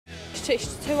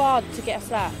It's too hard to get a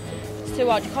flat. It's too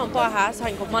hard. You can't buy a house. I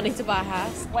ain't got money to buy a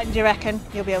house. When do you reckon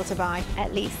you'll be able to buy?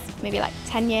 At least maybe like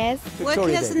 10 years.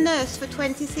 Working as a nurse for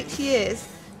 26 years,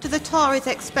 do the Tories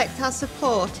expect our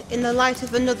support in the light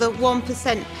of another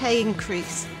 1% pay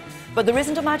increase? But there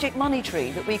isn't a magic money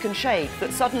tree that we can shake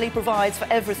that suddenly provides for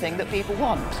everything that people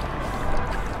want.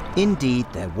 Indeed,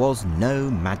 there was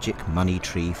no magic money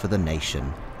tree for the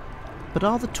nation. But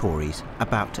are the Tories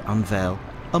about to unveil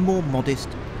a more modest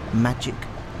magic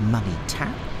money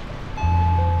tap?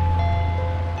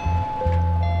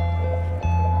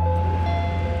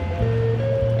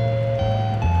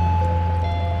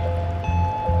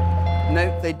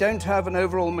 No, they don't have an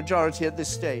overall majority at this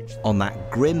stage. On that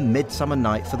grim midsummer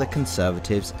night for the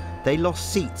Conservatives, they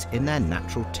lost seats in their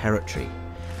natural territory.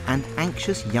 And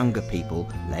anxious younger people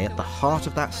lay at the heart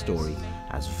of that story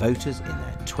as voters in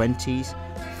their 20s,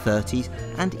 30s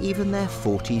and even their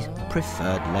 40s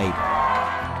preferred Labour.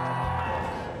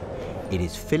 It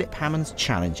is Philip Hammond's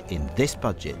challenge in this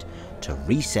budget to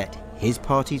reset his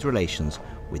party's relations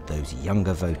with those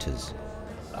younger voters.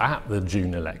 At the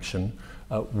June election,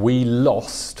 we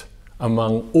lost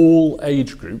among all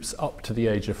age groups up to the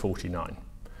age of 49.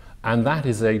 And that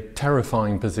is a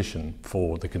terrifying position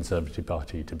for the Conservative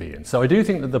Party to be in. So I do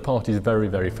think that the party is very,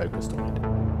 very focused on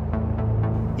it.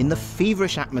 In the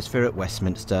feverish atmosphere at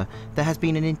Westminster, there has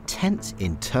been an intense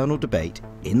internal debate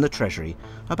in the Treasury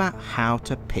about how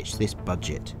to pitch this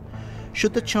budget.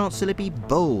 Should the Chancellor be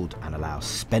bold and allow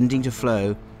spending to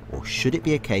flow, or should it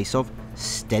be a case of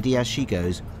steady as she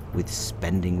goes with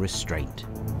spending restraint?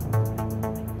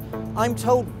 I'm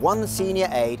told one senior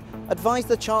aide advised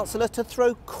the Chancellor to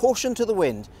throw caution to the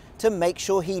wind to make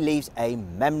sure he leaves a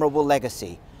memorable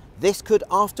legacy. This could,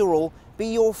 after all, be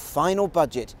your final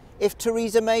budget if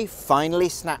Theresa May finally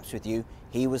snaps with you,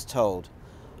 he was told.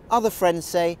 Other friends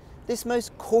say this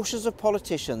most cautious of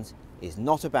politicians is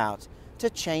not about to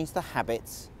change the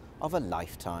habits of a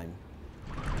lifetime.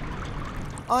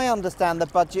 I understand the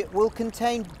budget will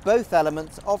contain both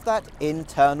elements of that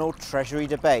internal Treasury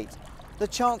debate. The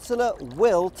Chancellor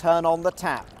will turn on the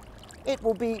tap. It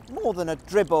will be more than a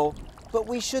dribble, but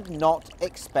we should not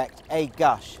expect a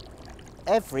gush.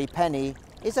 Every penny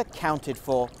is accounted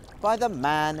for by the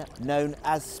man known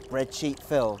as Spreadsheet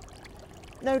Phil.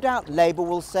 No doubt Labour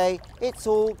will say it's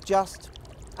all just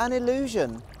an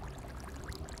illusion.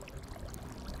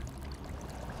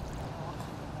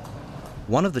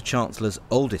 One of the Chancellor's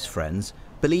oldest friends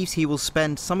believes he will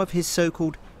spend some of his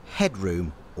so-called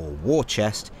headroom or war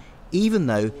chest, even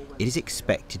though it is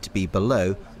expected to be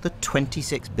below the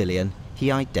 26 billion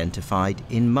he identified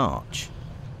in March.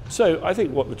 So I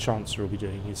think what the Chancellor will be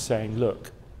doing is saying,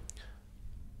 look,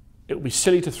 it would be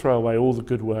silly to throw away all the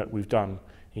good work we've done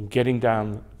in getting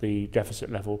down the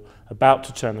deficit level, about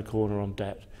to turn the corner on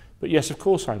debt. But yes, of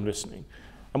course I'm listening.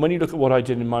 And when you look at what I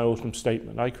did in my autumn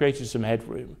statement, I created some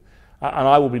headroom, and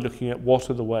I will be looking at what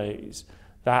are the ways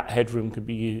that headroom can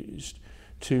be used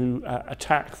to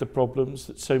attack the problems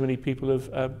that so many people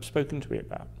have spoken to me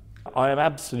about. I am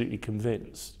absolutely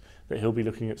convinced that he'll be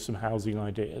looking at some housing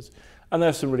ideas, and there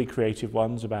are some really creative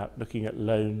ones about looking at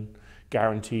loan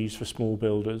guarantees for small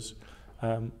builders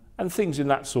and things in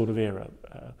that sort of era.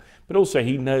 But also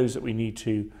he knows that we need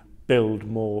to build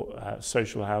more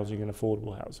social housing and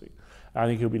affordable housing. I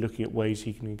think he'll be looking at ways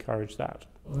he can encourage that.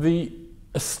 The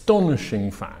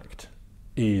astonishing fact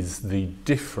is the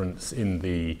difference in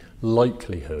the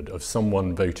likelihood of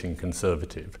someone voting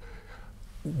Conservative,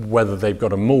 whether they've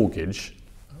got a mortgage,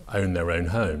 own their own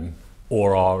home,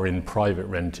 or are in private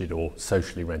rented or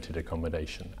socially rented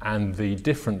accommodation. And the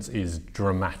difference is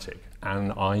dramatic.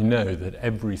 And I know that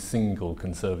every single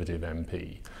Conservative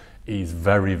MP is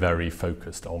very, very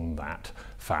focused on that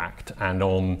fact and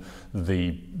on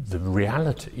the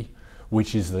reality,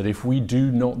 which is that if we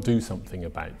do not do something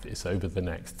about this over the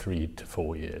next 3 to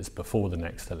 4 years before the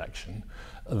next election,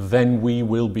 then we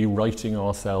will be writing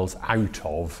ourselves out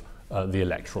of the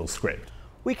electoral script.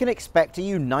 We can expect a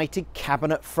united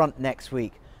cabinet front next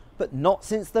week, but not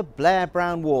since the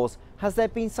Blair-Brown wars has there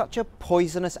been such a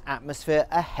poisonous atmosphere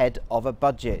ahead of a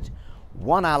budget.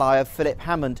 One ally of Philip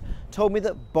Hammond told me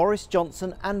that Boris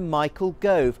Johnson and Michael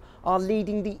Gove are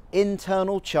leading the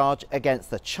internal charge against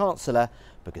the Chancellor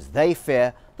because they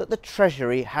fear that the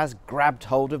Treasury has grabbed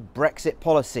hold of Brexit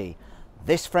policy.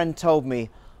 This friend told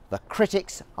me the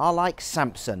critics are like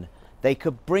Samson. They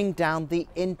could bring down the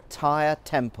entire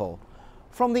temple.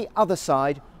 From the other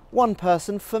side, one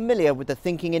person familiar with the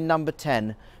thinking in number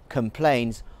 10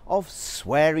 complains of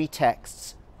sweary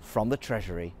texts from the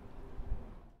Treasury.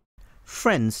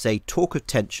 Friends say talk of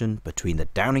tension between the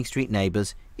Downing Street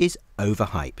neighbours is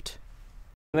overhyped.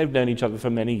 They've known each other for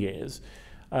many years.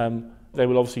 They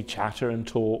will obviously chatter and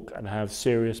talk and have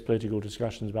serious political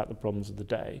discussions about the problems of the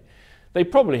day. They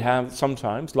probably have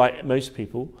sometimes, like most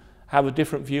people, have a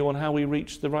different view on how we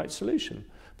reach the right solution.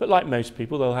 But like most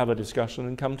people, they'll have a discussion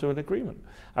and come to an agreement.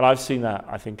 And I've seen that,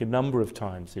 I think, a number of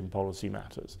times in policy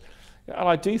matters. And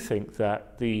I do think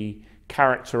that the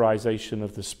characterisation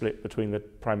of the split between the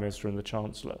Prime Minister and the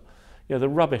Chancellor, the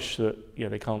rubbish that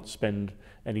they can't spend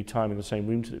any time in the same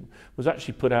room to them, was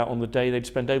actually put out on the day they'd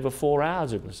spend over 4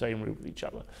 hours in the same room with each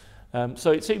other.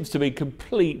 So it seems to be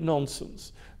complete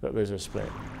nonsense that there's a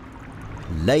split.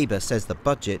 Labour says the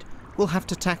budget will have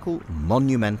to tackle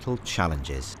monumental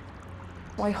challenges.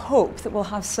 I hope that we'll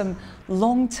have some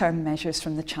long-term measures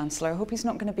from the Chancellor. I hope he's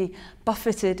not going to be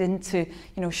buffeted into,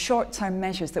 short-term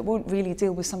measures that won't really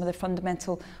deal with some of the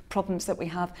fundamental problems that we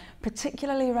have,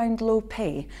 particularly around low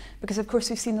pay, because of course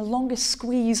we've seen the longest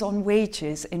squeeze on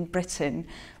wages in Britain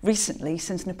recently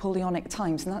since Napoleonic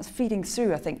times, and that's feeding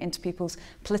through, I think, into people's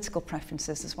political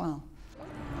preferences as well.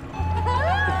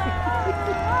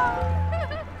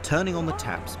 Turning on the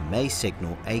taps may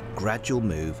signal a gradual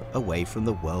move away from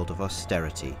the world of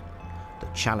austerity. The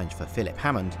challenge for Philip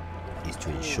Hammond is to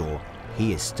ensure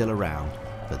he is still around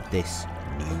for this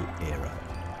new era.